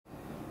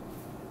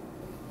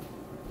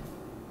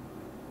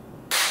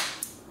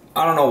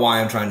I don't know why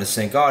I'm trying to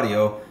sync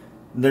audio.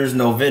 There's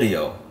no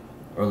video.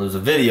 Or there's a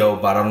video,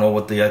 but I don't know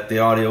what the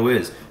audio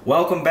is.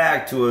 Welcome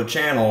back to a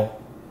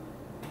channel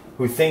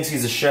who thinks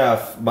he's a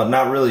chef, but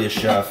not really a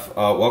chef.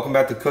 Welcome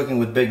back to Cooking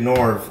with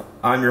BigNorv.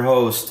 I'm your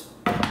host,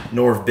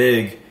 Norv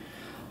Big.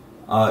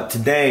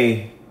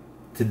 Today,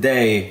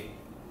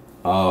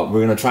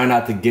 we're gonna try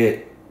not to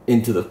get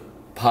into the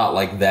pot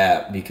like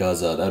that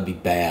because that'd be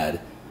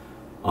bad.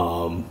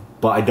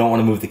 But I don't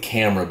want to move the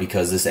camera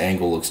because this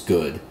angle looks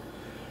good.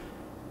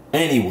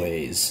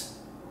 Anyways,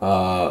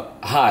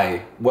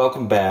 hi,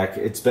 welcome back.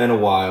 It's been a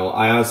while.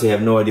 I honestly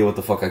have no idea what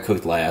the fuck I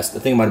cooked last. I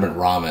think it might have been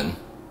ramen.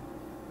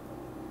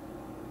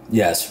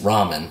 Yes,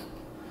 ramen.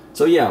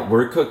 So yeah,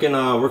 we're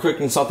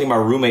cooking something my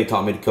roommate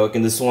taught me to cook,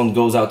 and this one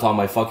goes out to all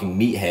my fucking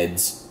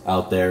meatheads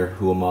out there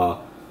who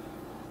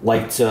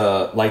like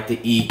to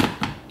eat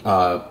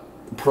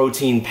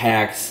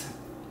protein-packed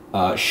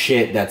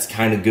shit that's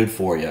kind of good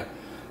for you.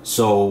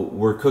 So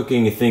we're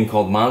cooking a thing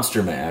called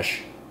Monster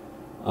Mash.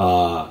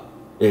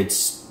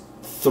 It's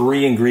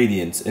 3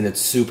 ingredients and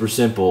it's super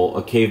simple.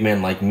 A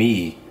caveman like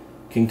me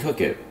can cook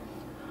it.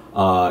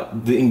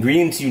 The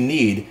ingredients you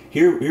need,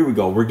 here we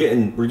go. We're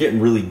getting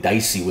really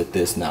dicey with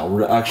this now.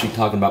 We're actually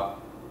talking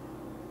about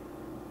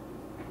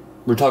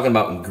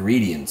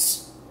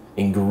ingredients.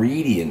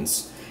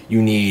 Ingredients.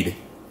 You need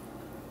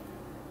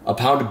a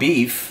pound of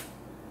beef.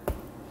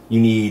 You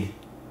need,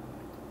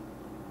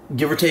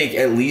 give or take,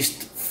 at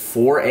least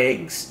 4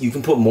 eggs. You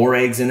can put more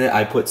eggs in it.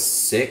 I put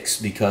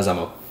 6 because I'm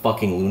a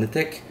fucking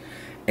lunatic.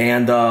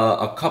 And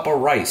a cup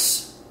of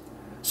rice.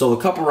 So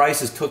the cup of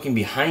rice is cooking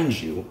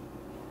behind you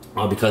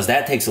because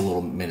that takes a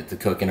little minute to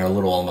cook in a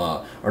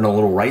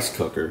little rice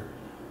cooker.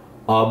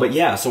 But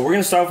yeah, so we're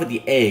gonna start off with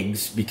the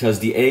eggs because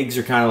the eggs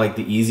are kind of like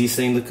the easiest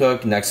thing to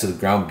cook next to the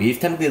ground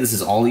beef. Technically, this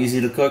is all easy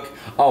to cook.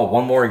 Oh,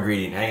 one more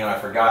ingredient. Hang on, I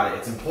forgot it.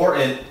 It's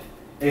important.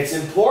 It's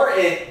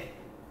important.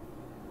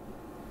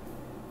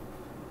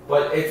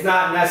 But it's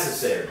not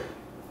necessary.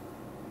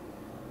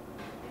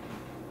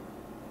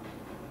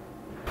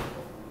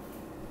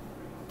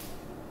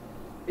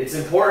 It's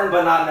important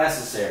but not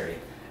necessary.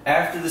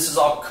 After this is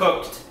all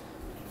cooked,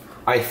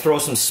 I throw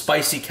some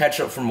spicy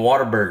ketchup from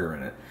Whataburger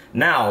in it.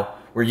 Now,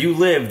 where you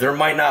live, there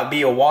might not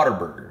be a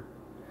Whataburger.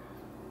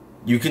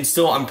 You can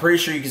still, I'm pretty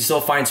sure you can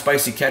still find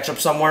spicy ketchup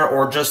somewhere,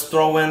 or just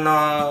throw in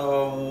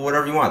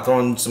whatever you want. Throw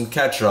in some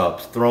ketchup,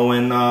 throw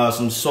in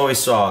some soy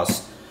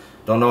sauce.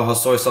 Don't know how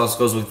soy sauce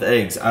goes with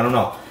eggs. I don't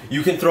know.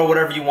 You can throw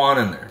whatever you want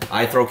in there.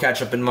 I throw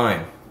ketchup in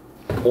mine.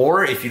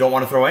 Or if you don't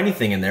want to throw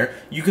anything in there,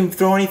 you can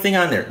throw anything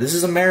on there. This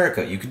is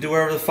America. You can do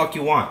whatever the fuck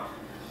you want.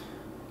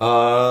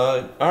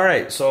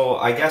 Alright, so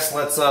I guess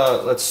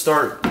let's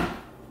start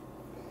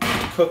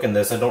cooking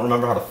this. I don't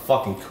remember how to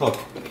fucking cook.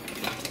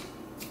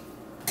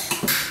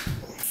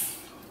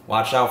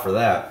 Watch out for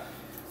that.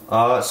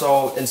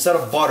 So instead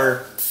of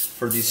butter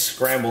for these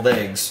scrambled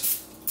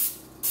eggs,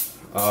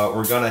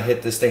 we're gonna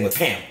hit this thing with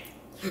ham.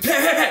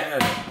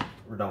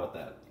 We're done with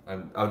that.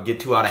 I'll get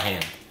too out of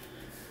hand.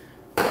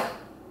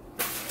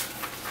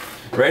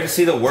 Ready to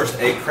see the worst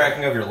egg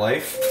cracking of your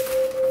life?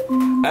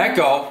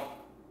 Echo!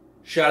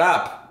 Shut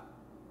up!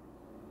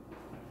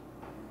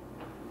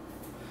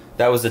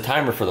 That was the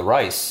timer for the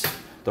rice.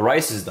 The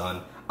rice is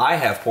done. I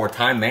have poor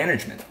time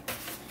management.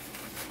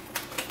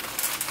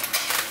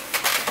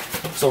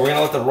 So we're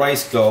gonna let the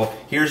rice go.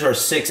 Here's our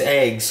 6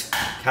 eggs.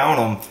 Count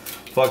them.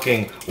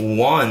 Fucking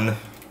 1.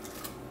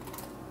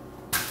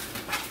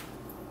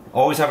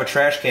 Always have a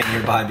trash can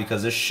nearby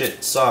because this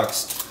shit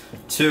sucks.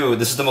 2,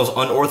 this is the most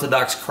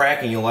unorthodox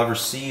cracking you'll ever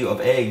see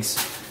of eggs.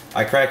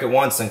 I crack it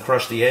once and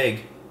crush the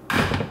egg.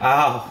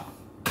 Ow.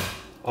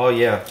 Oh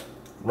yeah.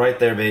 Right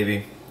there,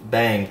 baby.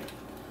 Bang.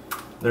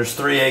 There's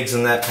 3 eggs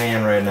in that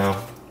pan right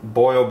now.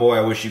 Boy, oh boy,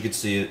 I wish you could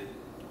see it.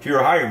 If you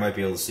were higher, you might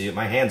be able to see it.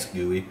 My hand's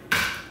gooey.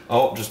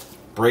 Oh, just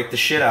break the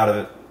shit out of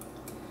it.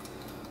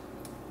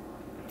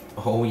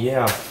 Oh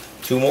yeah.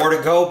 2 more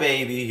to go,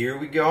 baby. Here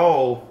we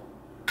go.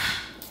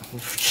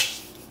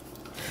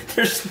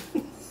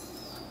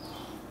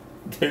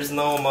 There's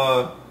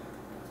no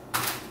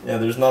yeah,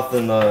 there's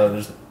nothing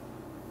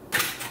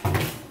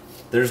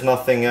there's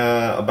nothing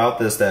about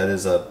this that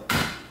is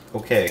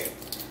okay,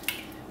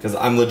 because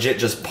I'm legit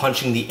just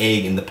punching the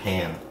egg in the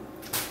pan.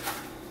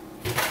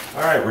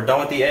 All right, we're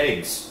done with the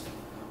eggs.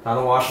 Time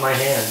to wash my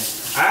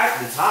hands.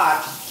 Ah, it's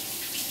hot.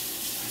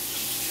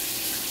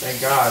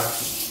 Thank God.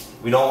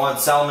 We don't want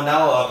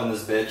salmonella up in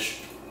this bitch.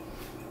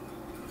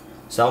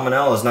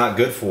 Salmonella is not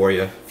good for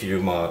you if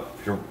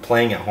you're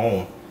playing at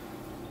home.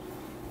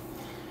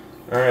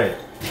 All right.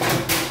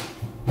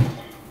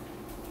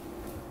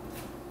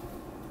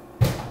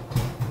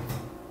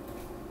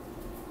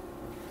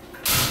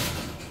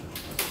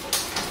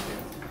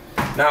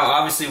 Now,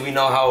 obviously, we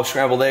know how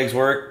scrambled eggs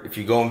work. If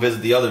you go and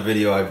visit the other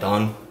video I've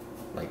done,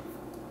 like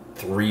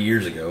 3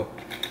 years ago,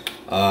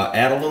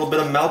 add a little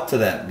bit of milk to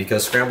that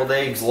because scrambled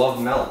eggs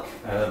love milk.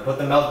 Put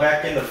the milk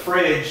back in the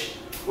fridge,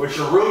 which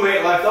your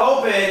roommate left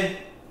open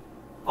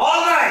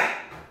all night.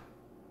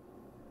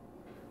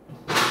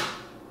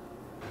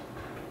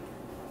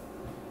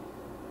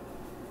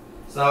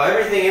 So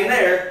everything in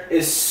there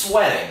is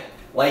sweating,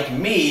 like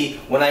me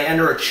when I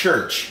enter a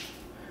church.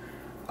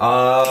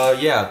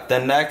 Yeah,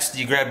 then next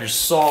you grab your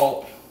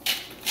salt.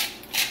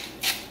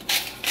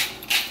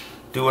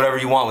 Do whatever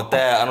you want with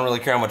that. I don't really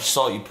care how much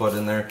salt you put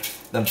in there.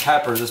 Then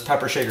pepper, this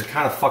pepper shaker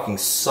kind of fucking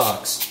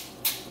sucks.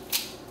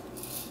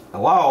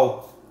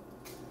 Hello?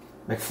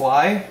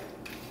 McFly?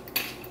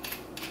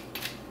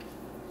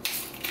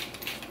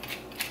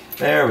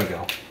 There we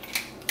go.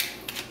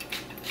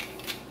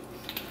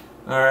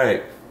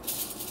 Alright.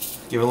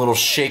 Give it a little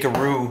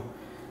shake-a-roo.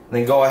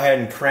 Then go ahead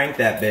and crank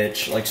that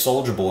bitch like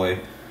Soulja Boy.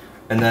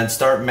 And then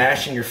start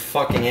mashing your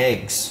fucking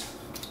eggs.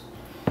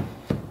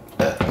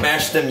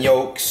 Mash them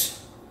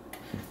yolks.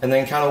 And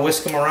then kind of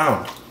whisk them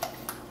around.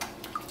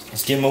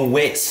 Just give them a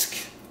whisk.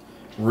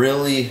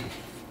 Really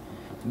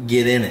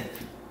get in it.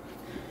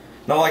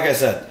 Now, like I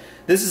said,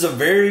 this is a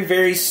very,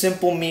 very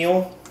simple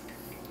meal.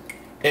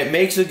 It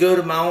makes a good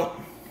amount.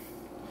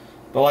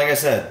 But like I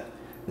said,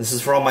 this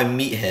is for all my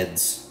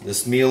meatheads.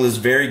 This meal is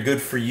very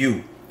good for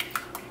you.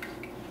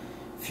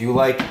 If you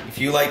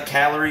like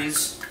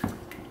calories,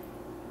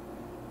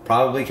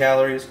 probably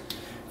calories.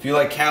 If you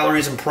like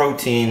calories and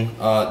protein,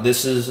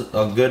 this is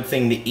a good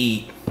thing to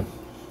eat.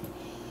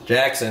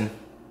 Jackson,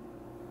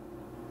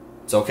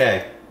 it's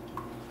okay.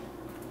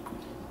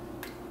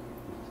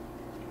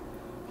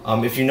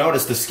 If you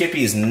notice, the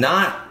Skippy is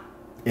not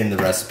in the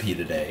recipe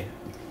today.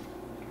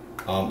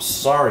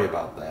 Sorry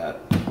about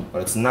that,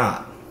 but it's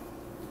not.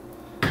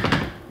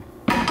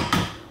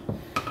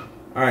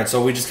 All right,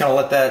 so we just kind of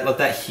let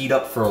that heat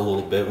up for a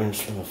little bit. We're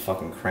just gonna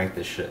fucking crank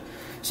this shit.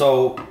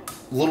 So,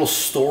 little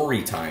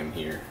story time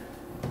here,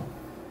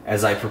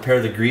 as I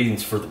prepare the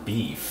ingredients for the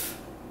beef.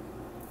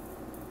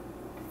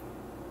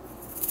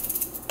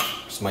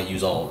 Just might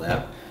use all of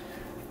that.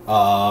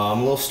 A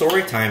little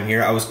story time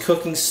here. I was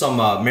cooking some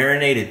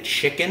marinated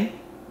chicken,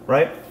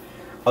 right?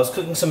 I was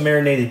cooking some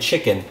marinated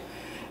chicken,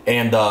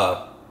 and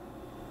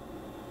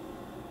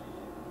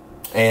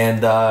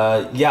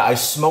yeah, I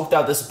smoked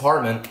out this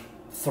apartment.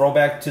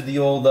 Throwback to the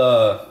old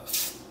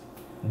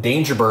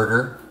Danger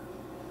Burger.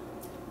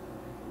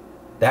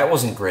 That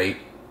wasn't great.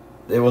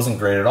 It wasn't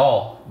great at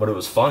all, but it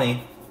was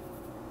funny.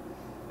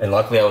 And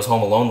luckily I was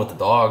home alone with the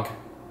dog.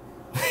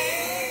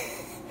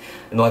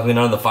 And luckily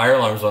none of the fire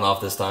alarms went off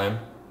this time.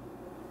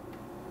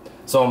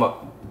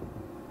 So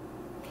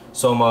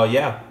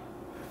yeah.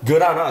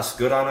 Good on us,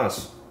 good on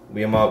us.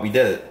 We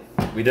did it.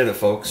 We did it,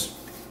 folks.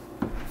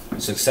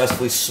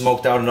 Successfully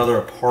smoked out another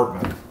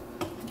apartment.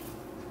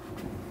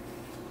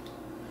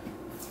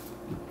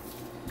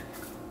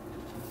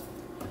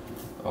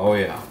 Oh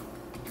yeah.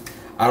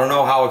 I don't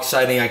know how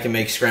exciting I can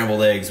make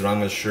scrambled eggs, but I'm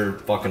gonna sure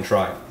fucking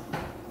try.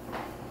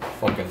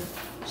 Fucking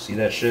see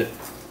that shit?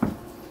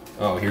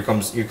 Oh, here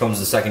comes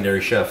the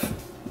secondary chef.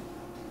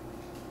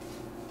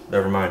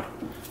 Never mind.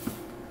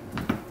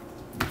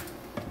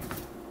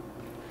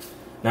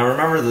 Now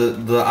remember,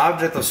 the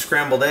object of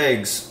scrambled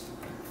eggs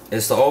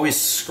is to always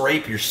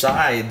scrape your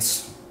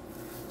sides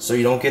so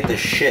you don't get this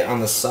shit on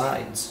the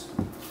sides.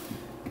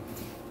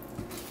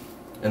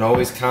 And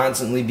always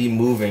constantly be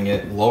moving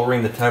it,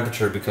 lowering the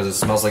temperature because it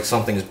smells like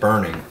something's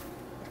burning.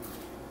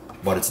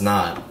 But it's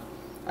not.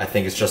 I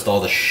think it's just all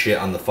the shit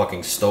on the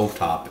fucking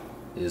stovetop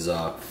is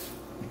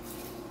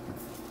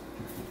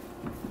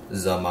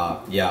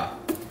yeah,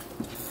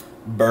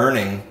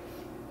 burning.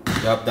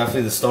 Yep,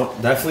 definitely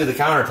the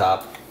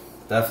countertop.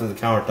 Definitely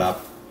the countertop.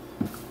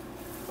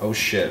 Oh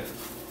shit.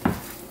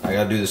 I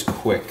gotta do this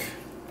quick.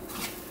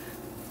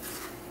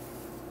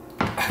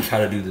 I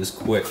gotta do this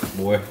quick,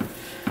 boy.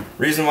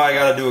 Reason why I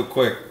gotta do it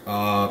quick,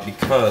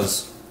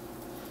 because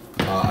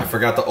I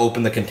forgot to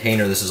open the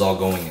container this is all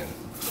going in.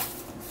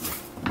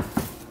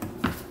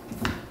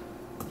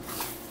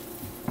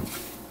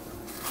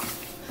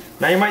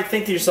 Now you might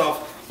think to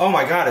yourself, oh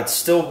my god, it's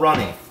still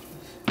running.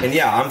 And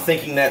yeah, I'm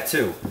thinking that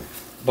too.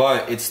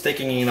 But it's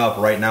thickening up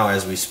right now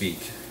as we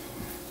speak.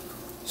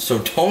 So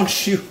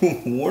don't you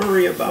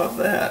worry about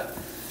that.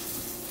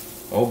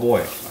 Oh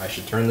boy, I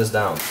should turn this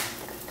down.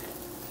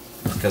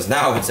 Because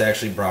now it's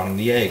actually browning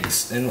the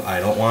eggs, and I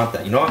don't want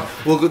that. You know what?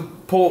 We'll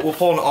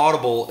pull an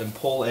audible and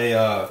pull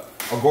a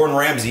Gordon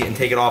Ramsay and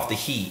take it off the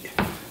heat.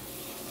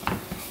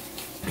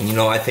 And you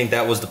know, I think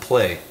that was the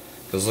play.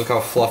 Because look how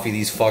fluffy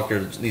these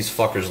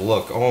fuckers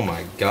look. Oh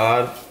my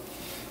god.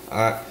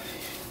 The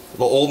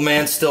old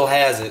man still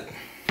has it.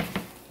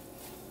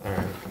 All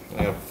right,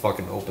 I gotta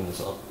fucking open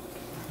this up.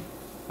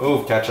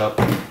 Ooh, ketchup.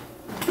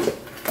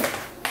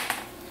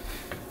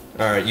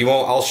 Alright,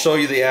 I'll show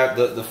you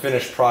the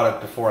finished product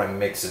before I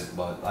mix it,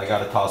 but I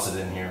gotta toss it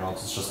in here, or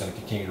else it's just gonna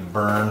continue to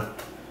burn.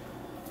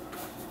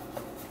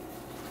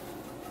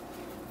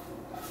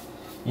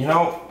 You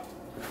know,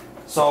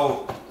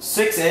 so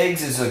 6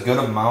 eggs is a good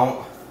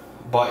amount,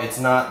 but it's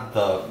not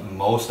the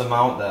most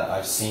amount that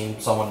I've seen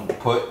someone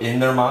put in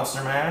their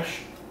Monster Mash.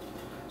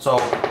 So,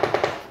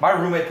 my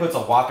roommate puts a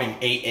whopping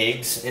 8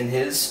 eggs in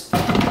his,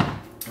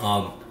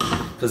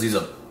 because he's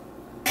a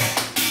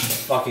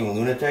fucking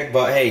lunatic,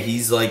 but hey,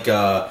 he's like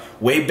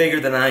way bigger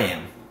than I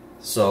am,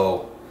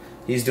 so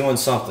he's doing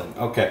something.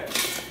 Okay,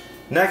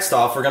 Next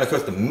off, we're gonna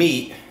cook the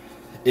meat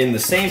in the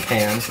same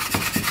pan,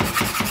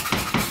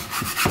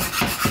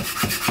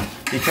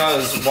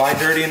 because why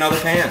dirty another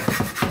pan?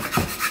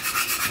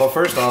 But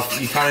first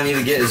off, you kind of need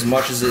to get as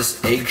much of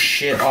this egg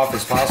shit off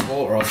as possible,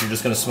 or else you're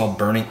just gonna smell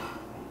burning.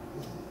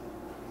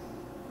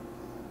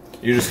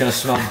 You're just gonna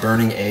smell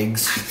burning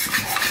eggs.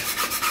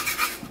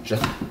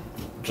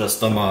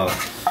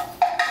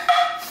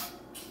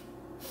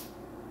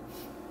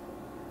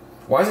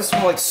 Why does it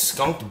smell like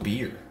skunked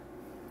beer?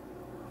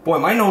 Boy,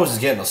 my nose is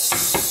getting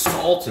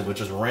assaulted with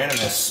just random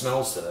ass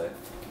smells today.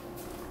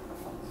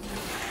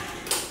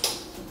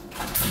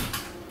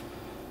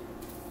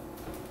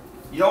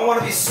 You don't want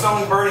to be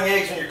smelling burning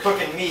eggs when you're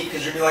cooking meat,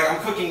 because you'll be like, I'm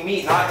cooking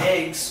meat, not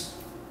eggs.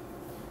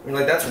 You're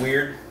like, that's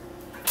weird.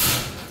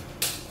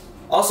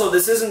 Also,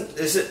 this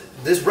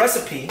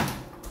recipe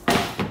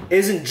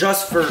isn't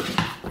just for the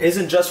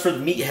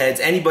meatheads.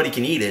 Anybody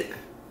can eat it.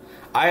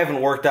 I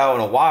haven't worked out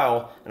in a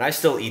while, and I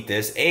still eat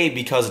this. A,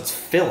 because it's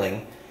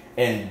filling,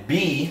 and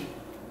B,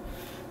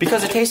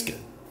 because it tastes good,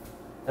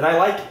 and I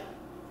like it.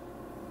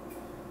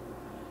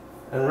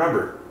 And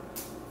remember,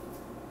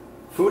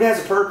 food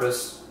has a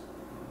purpose,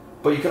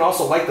 but you can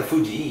also like the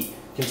food you eat,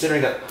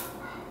 considering that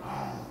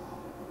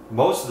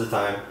most of the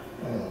time,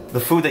 the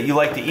food that you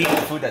like to eat,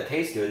 the food that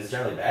tastes good, is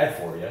generally bad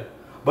for you.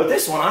 But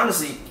this one,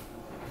 honestly,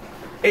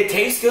 it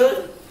tastes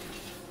good.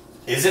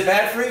 Is it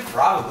bad for you?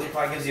 Probably. It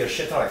probably gives you a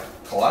shit ton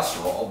of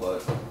cholesterol,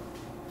 but...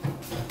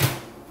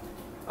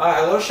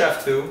 hello,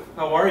 Chef 2.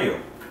 How are you?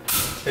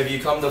 Have you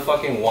come to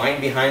fucking whine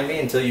behind me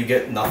until you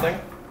get nothing?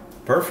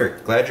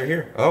 Perfect. Glad you're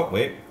here. Oh,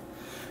 wait.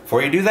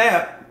 Before you do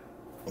that,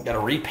 you gotta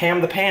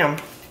re-pam the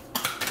pan.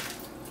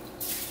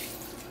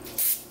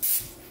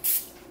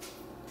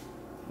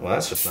 Well,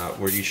 that's just not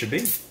where you should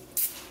be.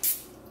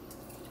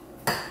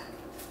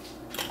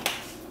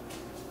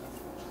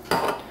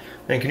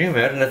 Man, can you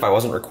imagine if I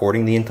wasn't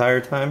recording the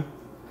entire time?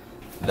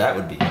 That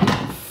would be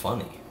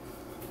funny.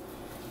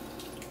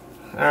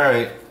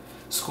 Alright.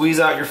 Squeeze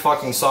out your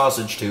fucking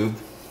sausage tube.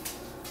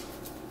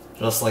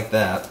 Just like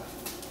that.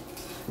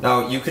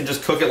 Now, you can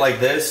just cook it like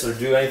this or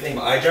do anything,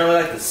 but I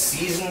generally like to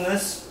season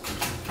this.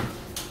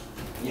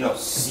 You know,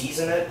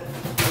 season it.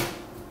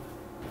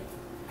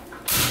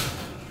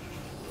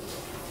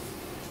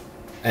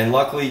 And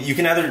luckily, you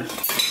can either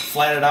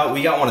flatten it out.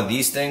 We got one of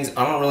these things.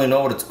 I don't really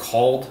know what it's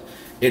called.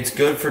 It's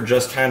good for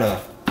just kind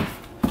of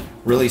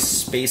really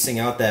spacing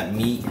out that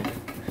meat.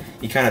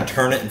 You kind of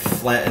turn it and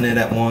flatten it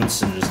at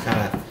once and just kind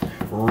of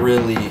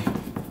really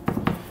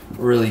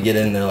get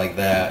in there like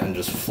that and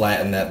just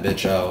flatten that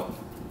bitch out.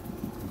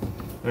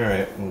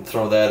 Alright, and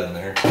throw that in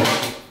there.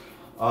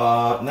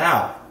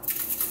 Now,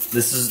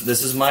 this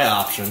is my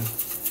option.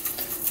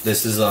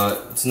 This is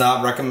it's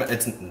not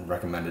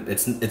recommended.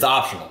 It's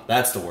optional.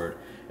 That's the word.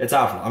 It's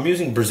optional. I'm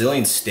using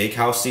Brazilian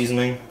steakhouse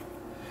seasoning.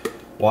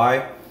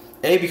 Why?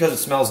 A, because it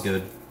smells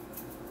good.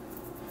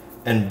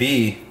 And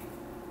B,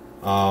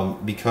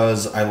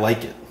 because I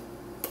like it.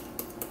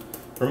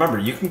 Remember,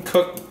 you can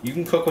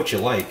cook what you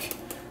like.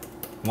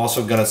 I'm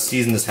also gonna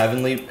season this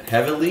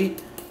heavily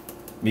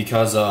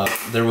because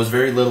there was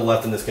very little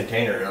left in this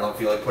container and I don't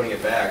feel like putting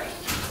it back.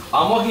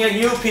 I'm looking at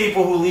you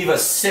people who leave a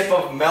sip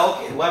of milk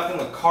left in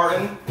the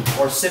carton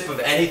or a sip of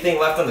anything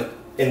left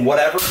in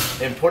whatever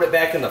and put it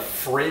back in the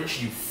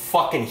fridge, you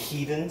fucking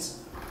heathens.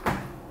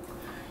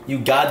 You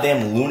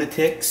goddamn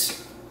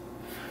lunatics.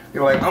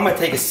 You're like, I'm gonna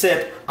take a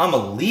sip, I'm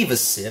gonna leave a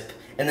sip,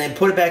 and then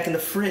put it back in the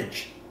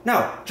fridge.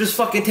 No, just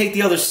fucking take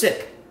the other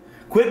sip.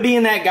 Quit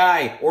being that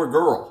guy or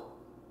girl.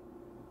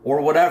 Or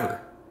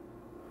whatever.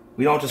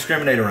 We don't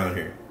discriminate around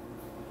here.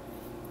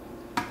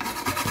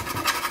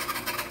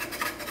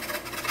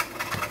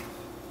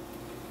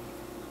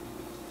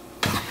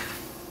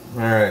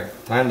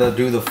 Alright, time to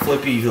do the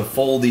flippy, the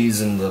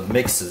foldies, and the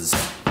mixes.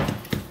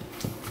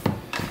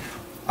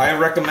 I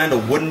recommend a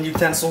wooden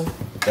utensil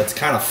that's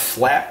kind of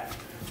flat.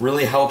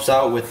 Really helps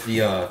out with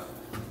the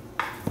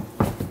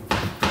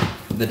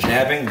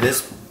jabbing.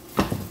 This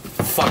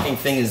fucking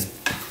thing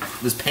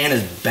this pan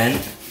is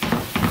bent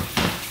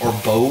or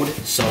bowed,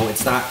 so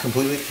it's not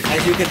completely,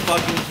 as you can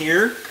fucking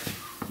hear.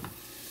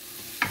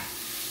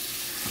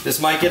 This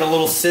might get a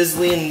little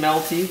sizzly and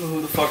melty, but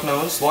who the fuck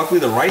knows. Luckily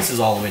the rice is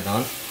all the way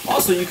done.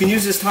 Also, you can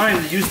use this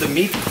time to use the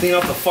meat to clean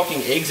up the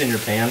fucking eggs in your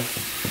pan.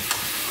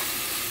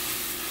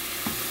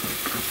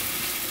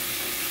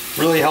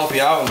 Really help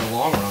you out in the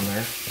long run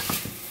there.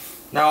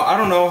 Now, I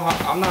don't know,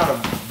 I'm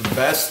not the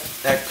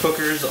best at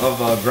cookers of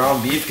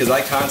ground beef because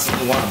I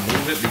constantly want to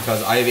move it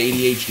because I have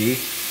ADHD.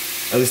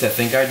 At least I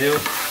think I do.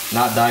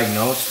 Not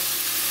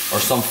diagnosed. Or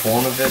some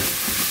form of it.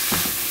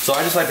 So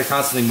I just like to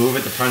constantly move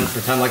it to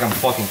pretend like I'm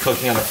fucking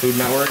cooking on the Food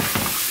Network.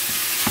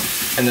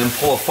 And then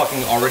pull a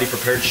fucking already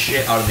prepared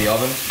shit out of the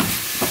oven.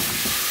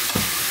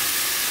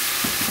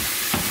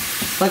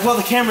 Like, while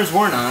the cameras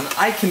weren't on,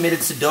 I committed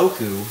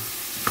Sudoku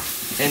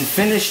and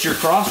finished your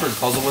crossword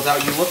puzzle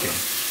without you looking.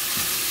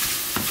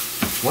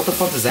 What the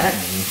fuck does that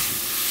mean?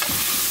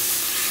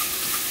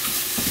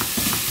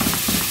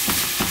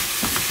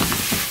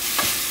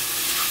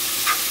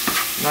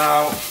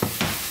 Now,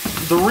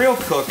 the real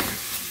cook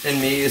in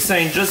me is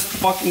saying just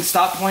fucking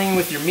stop playing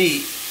with your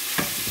meat.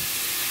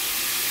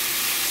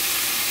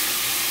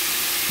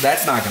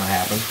 That's not gonna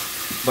happen.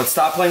 But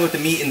stop playing with the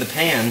meat in the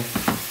pan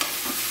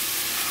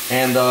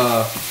and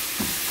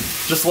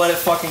just let it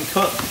fucking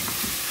cook.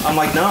 I'm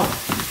like, no.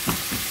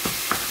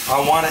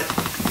 I want it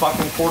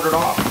fucking quartered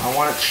off. I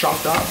want it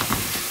chunked up.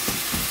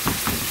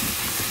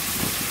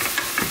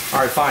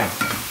 Alright, fine.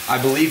 I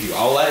believe you.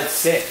 I'll let it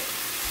sit.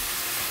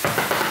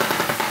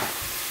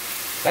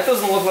 That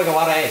doesn't look like a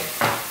lot of egg.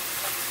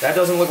 That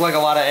doesn't look like a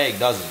lot of egg,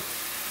 does it?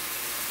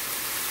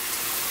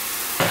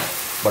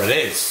 But it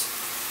is.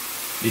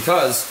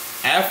 Because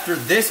after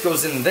this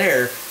goes in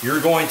there,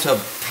 you're going to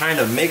kind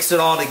of mix it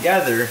all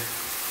together.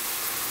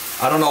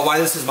 I don't know why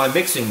this is my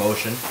mixing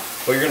motion,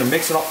 but you're going to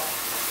mix it all.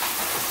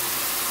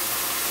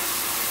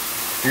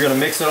 You're going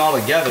to mix it all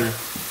together.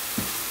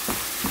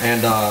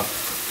 And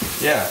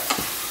yeah.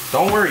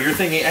 Don't worry, you're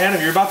thinking,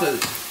 Adam, you're about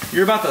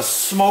to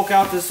smoke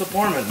out this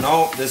appointment.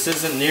 No, this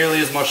isn't nearly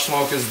as much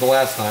smoke as the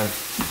last time.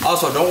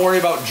 Also, don't worry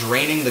about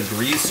draining the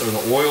grease or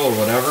the oil or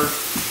whatever.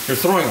 You're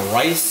throwing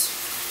rice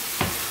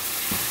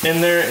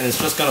in there and it's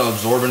just gonna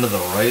absorb into the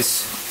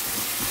rice.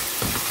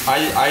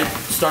 I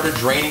started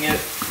draining it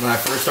when I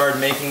first started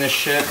making this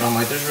shit, and I'm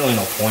like, there's really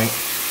no point.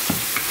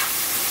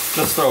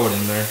 Just throw it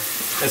in there.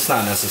 It's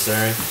not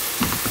necessary.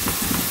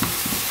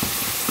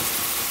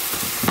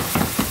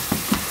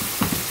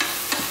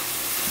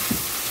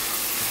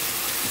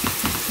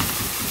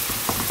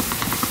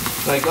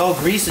 Like, oh,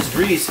 grease is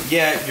grease.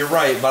 Yeah, you're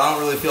right, but I don't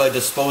really feel like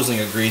disposing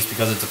of grease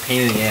because it's a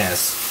pain in the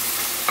ass.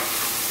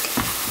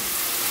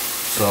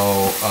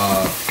 So,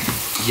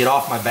 get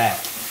off my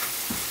back.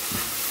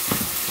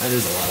 That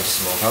is a lot of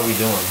smoke. How are we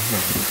doing?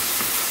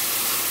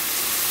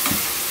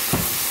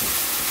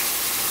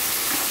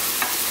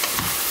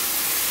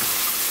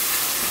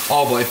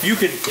 Oh, but if you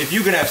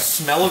could have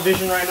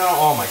smell-o-vision right now,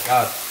 oh my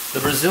god.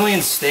 The Brazilian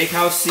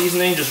steakhouse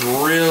seasoning just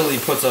really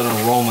puts an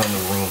aroma in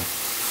the room.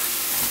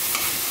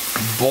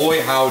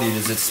 Boy, howdy,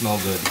 does it smell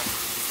good.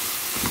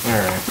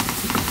 Alright.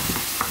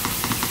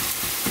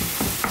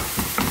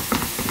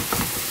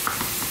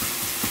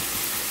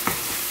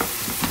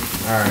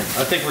 Alright,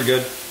 I think we're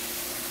good.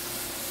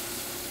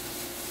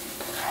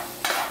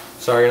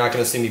 Sorry, you're not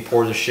going to see me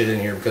pour this shit in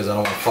here because I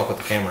don't want to fuck with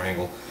the camera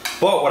angle.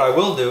 But what I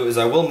will do is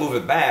I will move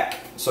it back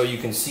so you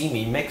can see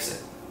me mix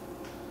it.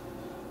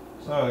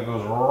 So it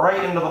goes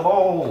right into the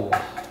bowl.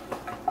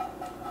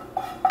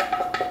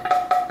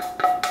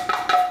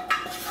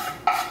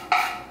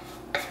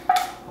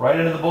 Right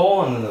into the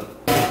bowl and then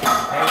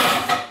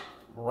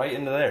right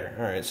into there.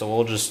 Alright, so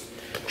we'll just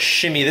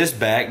shimmy this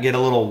back, get a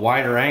little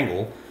wider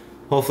angle.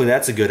 Hopefully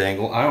that's a good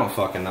angle. I don't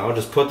fucking know.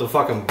 Just put the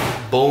fucking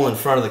bowl in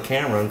front of the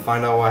camera and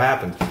find out what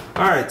happened.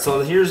 Alright, so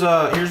here's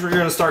where you're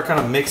gonna start kind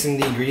of mixing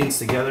the ingredients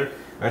together.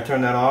 I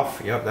turn that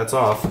off. Yep, that's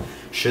off.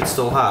 Shit's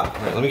still hot.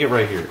 Alright, let me get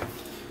right here.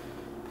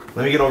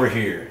 Let me get over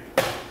here.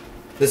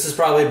 This is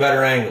probably a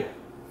better angle.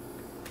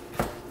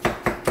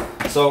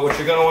 So what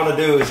you're gonna want to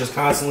do is just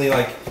constantly,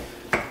 like,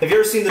 have you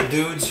ever seen the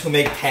dudes who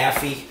make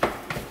taffy?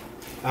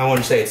 I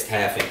wouldn't say it's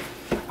taffy.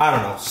 I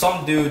don't know.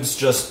 Some dudes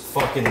just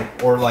fucking,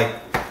 or like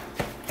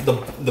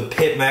the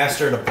pit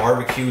master at a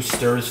barbecue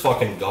stir his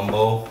fucking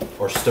gumbo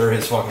or stir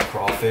his fucking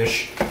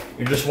crawfish.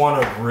 You just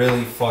want to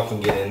really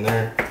fucking get in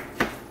there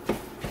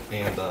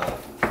and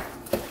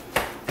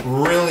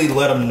really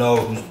let them know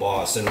who's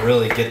boss and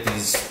really get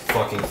these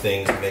fucking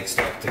things mixed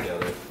up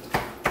together.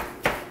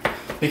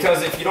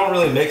 Because if you don't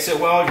really mix it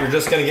well, you're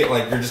just gonna get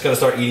like, you're just gonna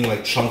start eating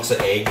like chunks of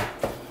egg.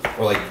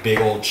 Or like big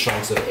old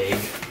chunks of egg,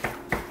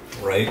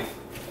 right?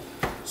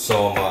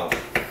 So,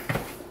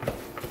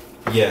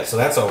 yeah, so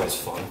that's always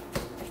fun.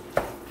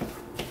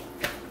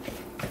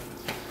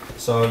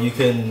 So you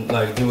can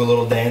like do a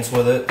little dance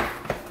with it,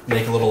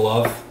 make a little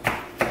love.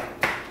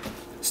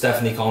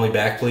 Stephanie, call me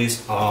back,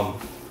 please.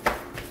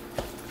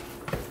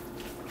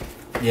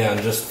 Yeah,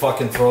 and just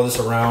fucking throw this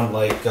around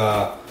like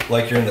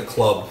you're in the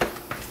club.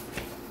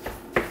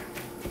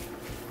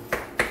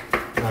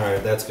 All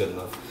right, that's good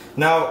enough.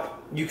 Now.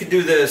 You can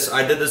do this.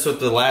 I did this with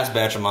the last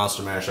batch of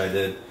Monster Mash I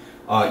did.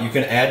 You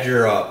can add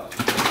your,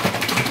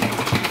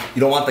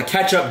 you don't want the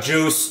ketchup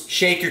juice.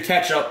 Shake your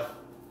ketchup.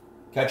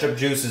 Ketchup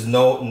juice is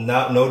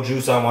no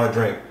juice I want to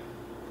drink.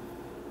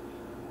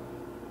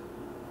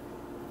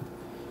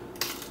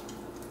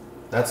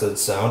 That's a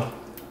sound.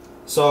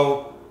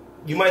 So,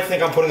 you might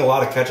think I'm putting a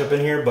lot of ketchup in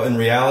here, but in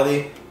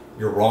reality,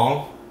 you're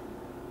wrong.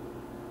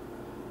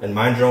 And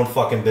mind your own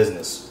fucking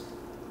business.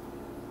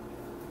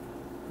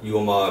 You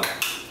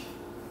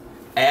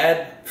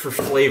add for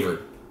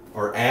flavor,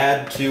 or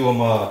add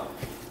to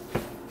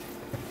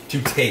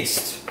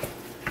taste.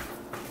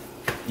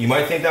 You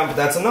might think that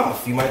that's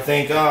enough. You might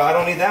think, I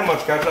don't need that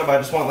much ketchup, I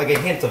just want like a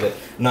hint of it.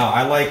 No,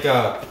 I like,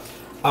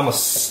 I'm a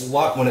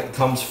slut when it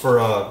comes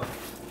for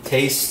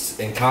tastes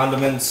and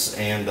condiments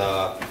and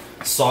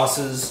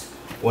sauces.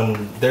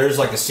 When there's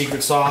like a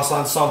secret sauce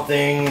on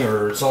something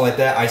or something like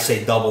that, I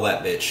say double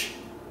that bitch.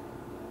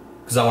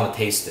 Because I want to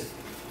taste it.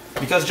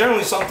 Because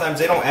generally sometimes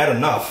they don't add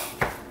enough.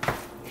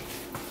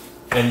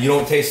 And you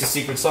don't taste the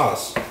secret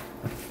sauce.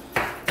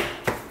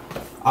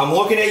 I'm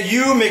looking at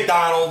you,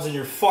 McDonald's, and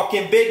your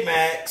fucking Big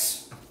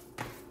Macs.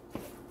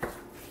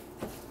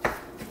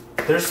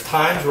 There's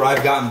times where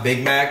I've gotten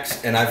Big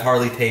Macs and I've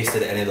hardly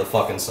tasted any of the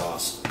fucking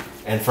sauce.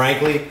 And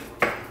frankly,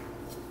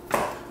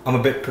 I'm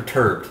a bit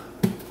perturbed.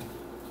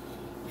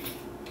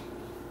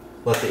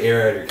 Let the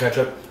air out of your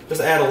ketchup.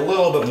 Just add a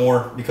little bit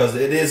more because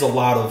it is a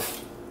lot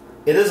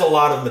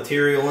of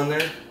material in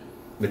there.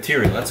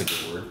 Material, that's a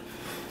good word.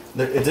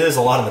 It is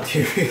a lot of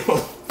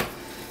material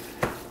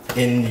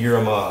in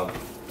your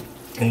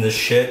in this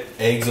shit.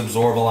 Eggs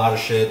absorb a lot of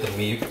shit. The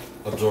meat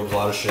absorbs a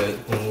lot of shit.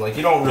 And like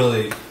you don't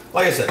really,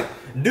 like I said,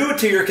 do it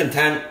to your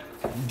content.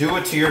 Do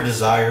it to your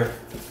desire.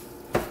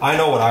 I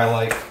know what I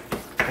like,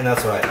 and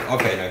that's what I.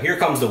 Okay, now here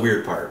comes the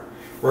weird part.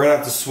 We're gonna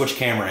have to switch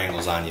camera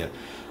angles on you.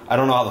 I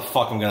don't know how the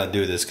fuck I'm gonna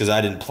do this because I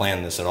didn't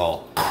plan this at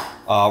all.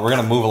 We're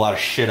gonna move a lot of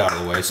shit out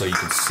of the way so you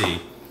can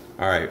see.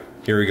 All right,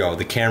 here we go.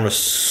 The camera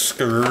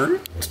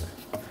skirt.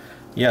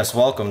 Yes,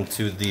 welcome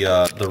to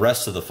the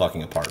rest of the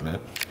fucking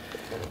apartment.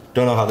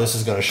 Don't know how this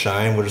is gonna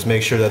shine. We'll just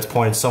make sure that's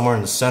pointed somewhere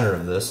in the center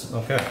of this.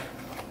 Okay.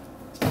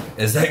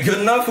 Is that good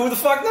enough? Who the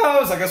fuck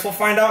knows? I guess we'll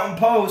find out in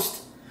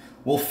post.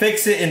 We'll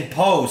fix it in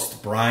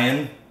post,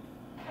 Brian.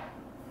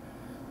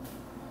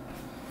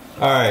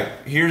 All right,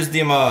 here's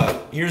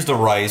the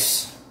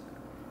rice,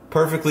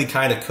 perfectly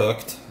kind of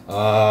cooked.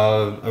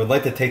 I would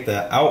like to take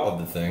that out of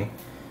the thing.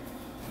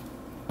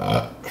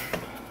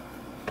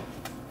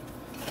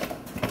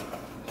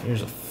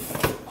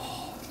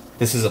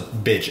 This is a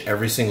bitch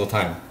every single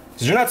time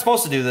because you're not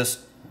supposed to do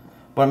this,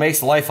 but it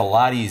makes life a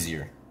lot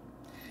easier.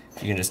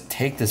 You can just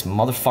take this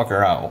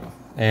motherfucker out.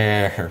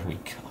 There we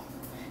go.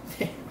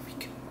 There we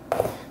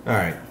go. All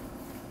right.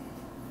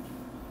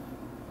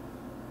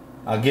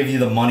 I'll give you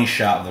the money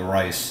shot of the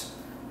rice.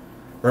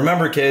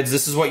 Remember, kids,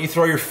 this is what you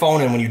throw your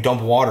phone in when you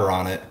dump water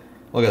on it.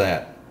 Look at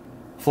that.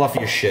 Fluffy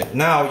as shit.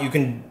 Now you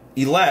can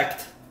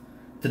elect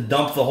to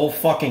dump the whole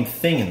fucking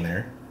thing in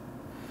there.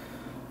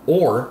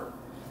 Or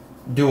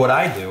do what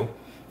I do,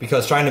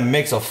 because trying to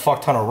mix a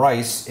fuck ton of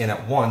rice in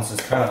at once is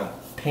kind of a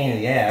pain in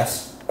the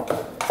ass.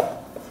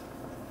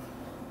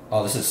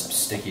 Oh, this is some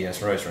sticky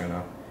ass rice right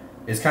now.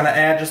 Is kind of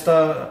add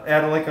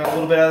like a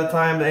little bit at a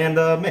time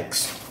and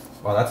mix.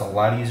 Wow, that's a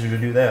lot easier to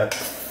do that.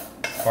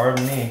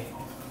 Pardon me.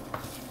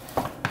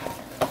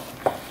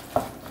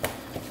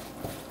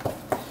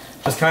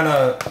 Just kind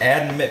of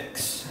add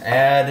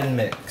and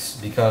mix,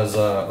 because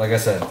like I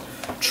said,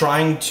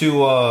 trying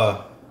to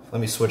let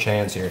me switch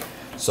hands here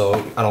so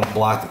I don't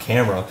block the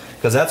camera,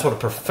 because that's what a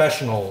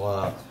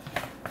professional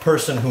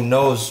person who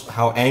knows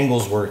how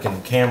angles work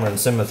in camera and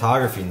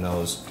cinematography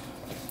knows.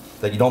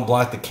 That you don't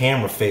block the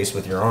camera face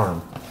with your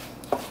arm.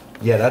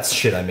 Yeah, that's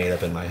shit I made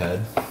up in my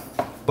head.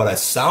 But I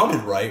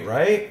sounded right,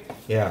 right?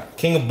 Yeah,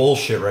 king of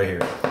bullshit right here.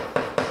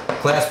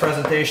 Class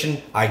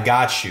presentation, I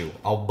got you.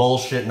 I'll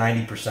bullshit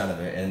 90% of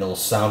it and it'll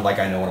sound like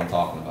I know what I'm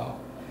talking about.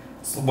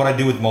 It's what I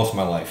do with most of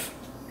my life.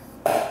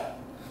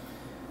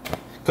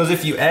 Because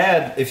if you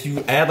add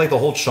like the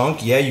whole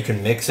chunk, yeah, you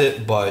can mix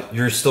it, but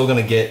you're still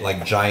gonna get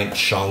like giant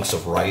chunks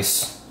of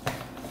rice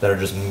that are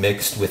just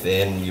mixed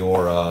within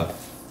your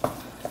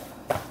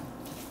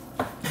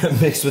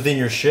mixed within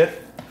your shit,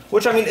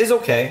 which I mean is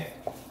okay.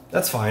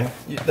 That's fine.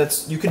 You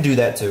can do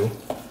that too.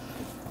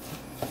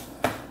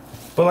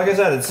 But like I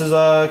said, this is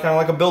kind of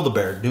like a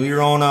Build-A-Bear. Do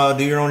your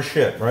own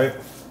shit, right?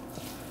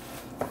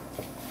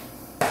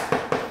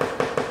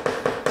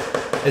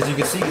 As you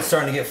can see, it's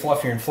starting to get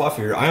fluffier and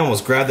fluffier. I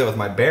almost grabbed it with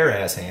my bare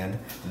ass hand.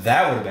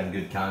 That would have been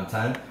good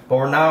content.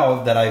 But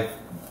now that I've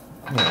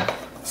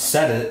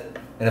said it,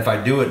 and if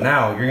I do it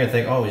now, you're gonna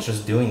think, oh, he's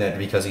just doing that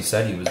because he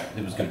said it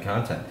was good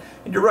content.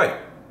 And you're right.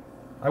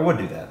 I would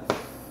do that.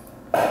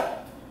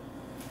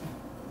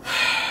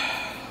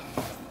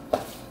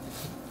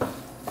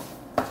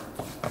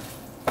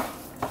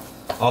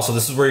 Also,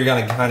 this is where you're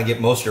gonna kind of get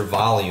most of your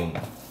volume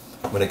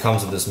when it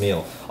comes to this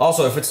meal.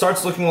 Also, if it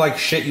starts looking like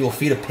shit you will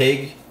feed a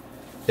pig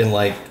in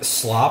like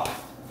slop,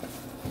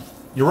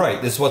 you're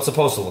right, this is what it's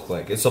supposed to look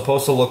like. It's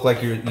supposed to look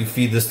like you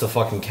feed this to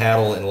fucking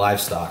cattle and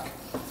livestock.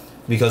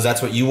 Because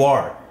that's what you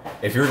are.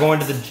 If you're going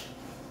to the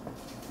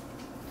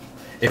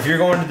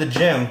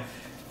gym,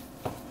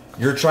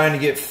 you're trying to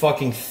get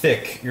fucking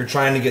thick. You're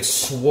trying to get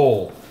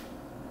swole.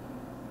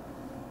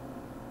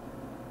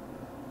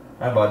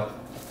 Hi, bud.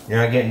 You're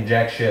not getting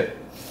jack shit.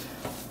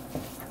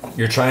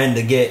 You're trying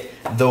to get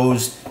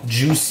those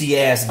juicy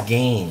ass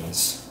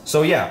gains.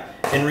 So yeah,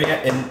 in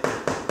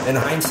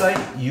hindsight,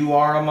 you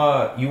are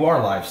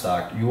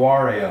livestock. You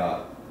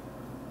are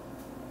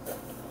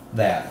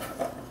that.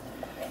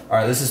 All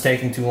right, this is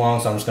taking too long,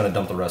 so I'm just gonna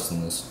dump the rest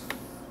in this.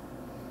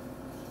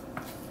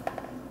 All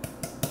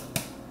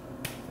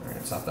right,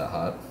 it's not that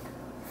hot.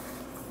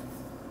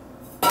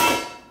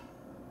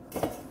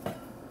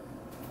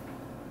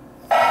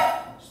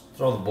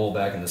 Throw the bowl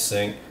back in the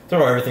sink.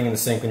 Throw everything in the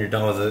sink when you're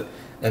done with it.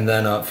 And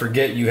then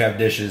forget you have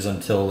dishes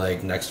until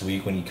like next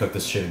week when you cook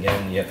this shit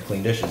again and you have to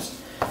clean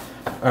dishes.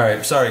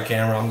 Alright, sorry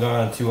camera, I'm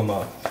going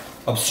to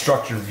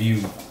obstruct your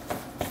view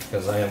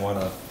because I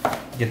want to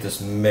get this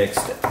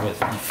mixed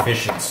with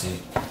efficiency.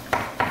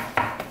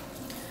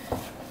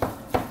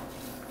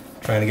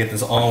 Trying to get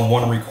this all in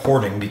one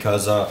recording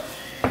because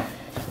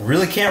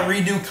really can't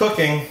redo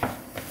cooking,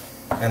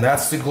 and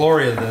that's the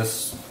glory of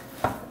this.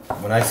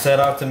 When I set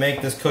out to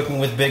make this cooking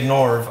with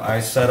BigNorv, I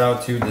set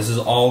out to, this is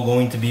all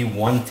going to be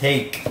one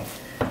take.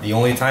 The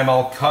only time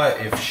I'll cut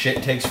if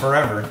shit takes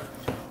forever,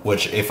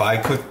 which if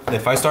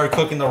I started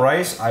cooking the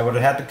rice, I would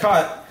have had to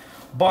cut,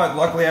 but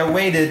luckily I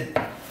waited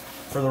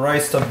for the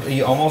rice to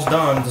be almost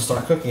done to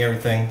start cooking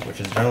everything, which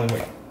is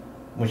generally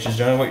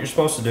what you're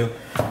supposed to do.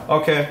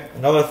 Okay,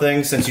 another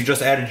thing, since you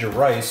just added your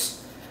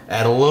rice,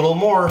 add a little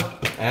more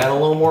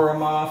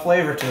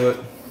flavor to it.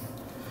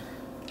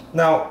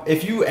 Now,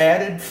 if you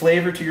added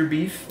flavor to your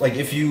beef, like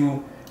if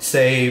you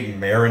say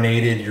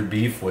marinated your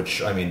beef,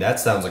 which I mean that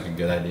sounds like a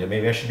good idea,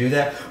 maybe I should do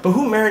that. But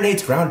who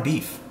marinates ground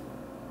beef?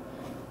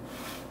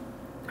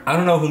 I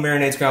don't know who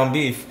marinates ground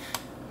beef.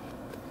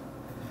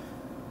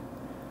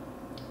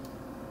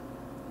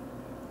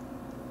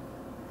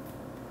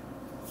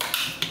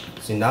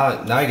 See, now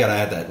you gotta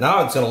add that.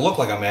 Now it's gonna look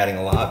like I'm adding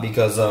a lot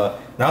because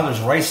now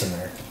there's rice in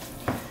there,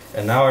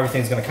 and now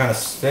everything's gonna kind of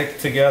stick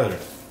together.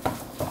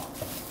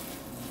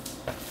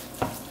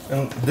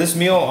 And this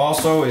meal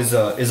also is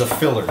a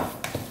filler.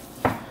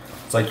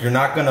 It's like you're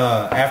not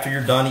gonna, after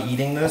you're done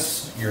eating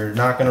this, you're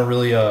not gonna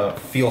really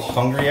feel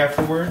hungry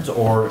afterwards,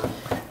 or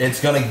it's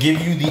gonna give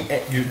you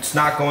it's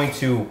not going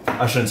to,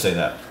 I shouldn't say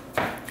that.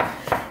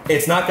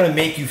 It's not gonna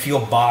make you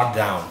feel bogged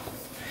down.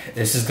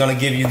 This is gonna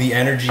give you the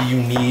energy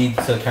you need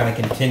to kind of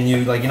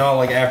continue, like, you know,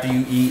 like after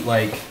you eat,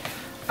 like,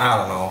 I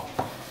don't know,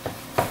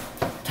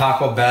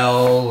 Taco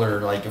Bell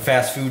or like a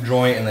fast food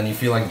joint, and then you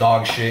feel like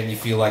dog shit and you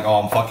feel like,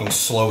 oh, I'm fucking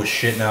slow as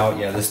shit now.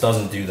 Yeah, this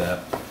doesn't do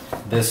that.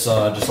 This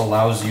just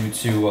allows you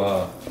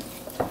to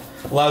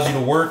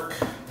work.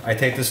 I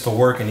take this to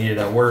work and eat it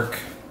at work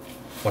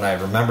when I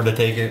remember to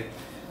take it,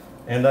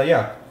 and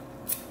yeah,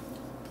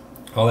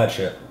 all that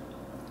shit.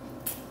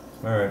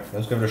 All right,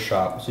 let's give it a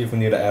shot. See if we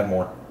need to add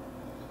more.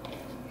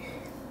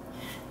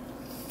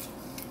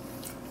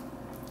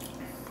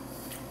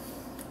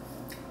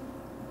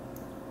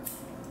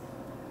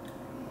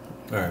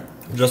 All right,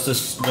 just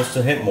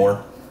a hint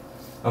more.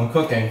 I'm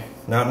cooking,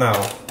 not now.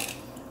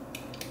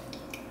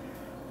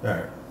 All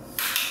right,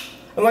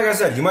 and like I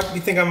said, you might be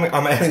thinking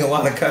I'm adding a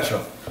lot of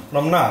ketchup, but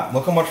I'm not.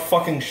 Look how much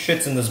fucking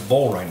shit's in this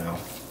bowl right now.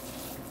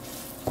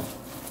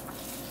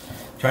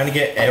 Trying to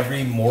get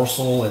every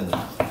morsel and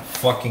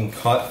fucking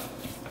cut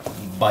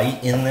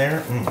bite in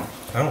there.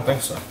 I don't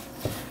think so.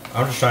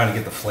 I'm just trying to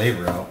get the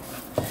flavor out.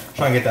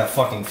 Trying to get that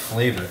fucking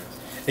flavor,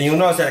 and you'll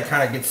notice that it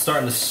kind of gets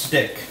starting to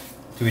stick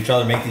to each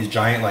other, make these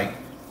giant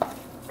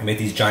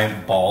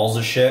balls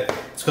of shit.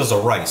 It's because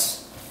of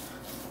rice.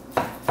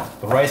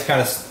 The rice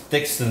kind of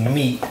sticks to the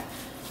meat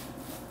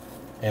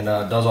and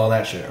does all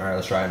that shit. All right,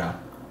 let's try it now.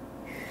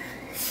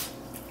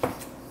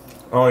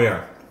 Oh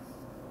yeah,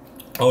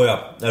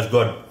 that's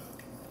good.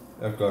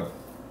 That's good.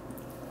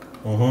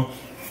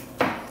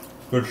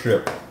 Good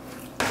shit.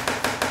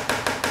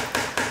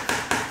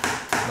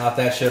 Knock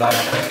that shit off.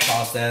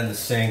 Toss that in the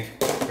sink.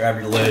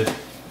 Grab your lid.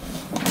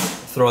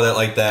 Throw that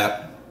like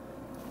that.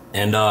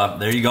 And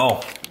there you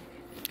go.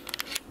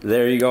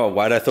 There you go.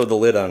 Why'd I throw the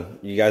lid on?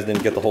 You guys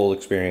didn't get the whole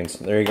experience.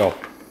 There you go.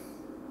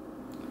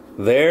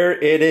 There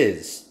it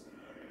is.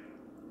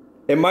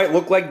 It might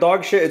look like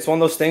dog shit. It's one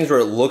of those things where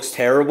it looks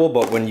terrible,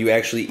 but when you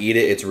actually eat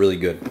it, it's really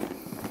good.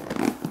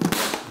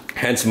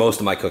 Hence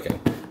most of my cooking.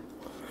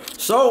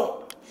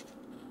 So,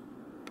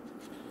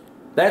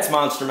 that's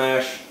Monster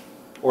Mash,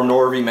 or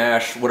Norvy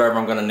Mash, whatever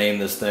I'm gonna name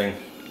this thing.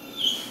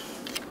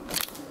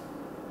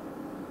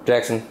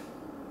 Jackson,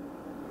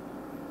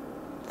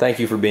 thank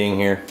you for being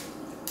here.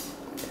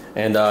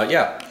 And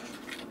yeah,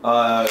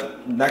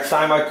 next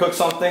time I cook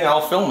something,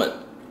 I'll film it.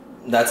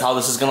 That's how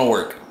this is gonna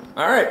work.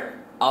 All right,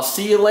 I'll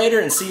see you later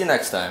and see you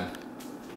next time.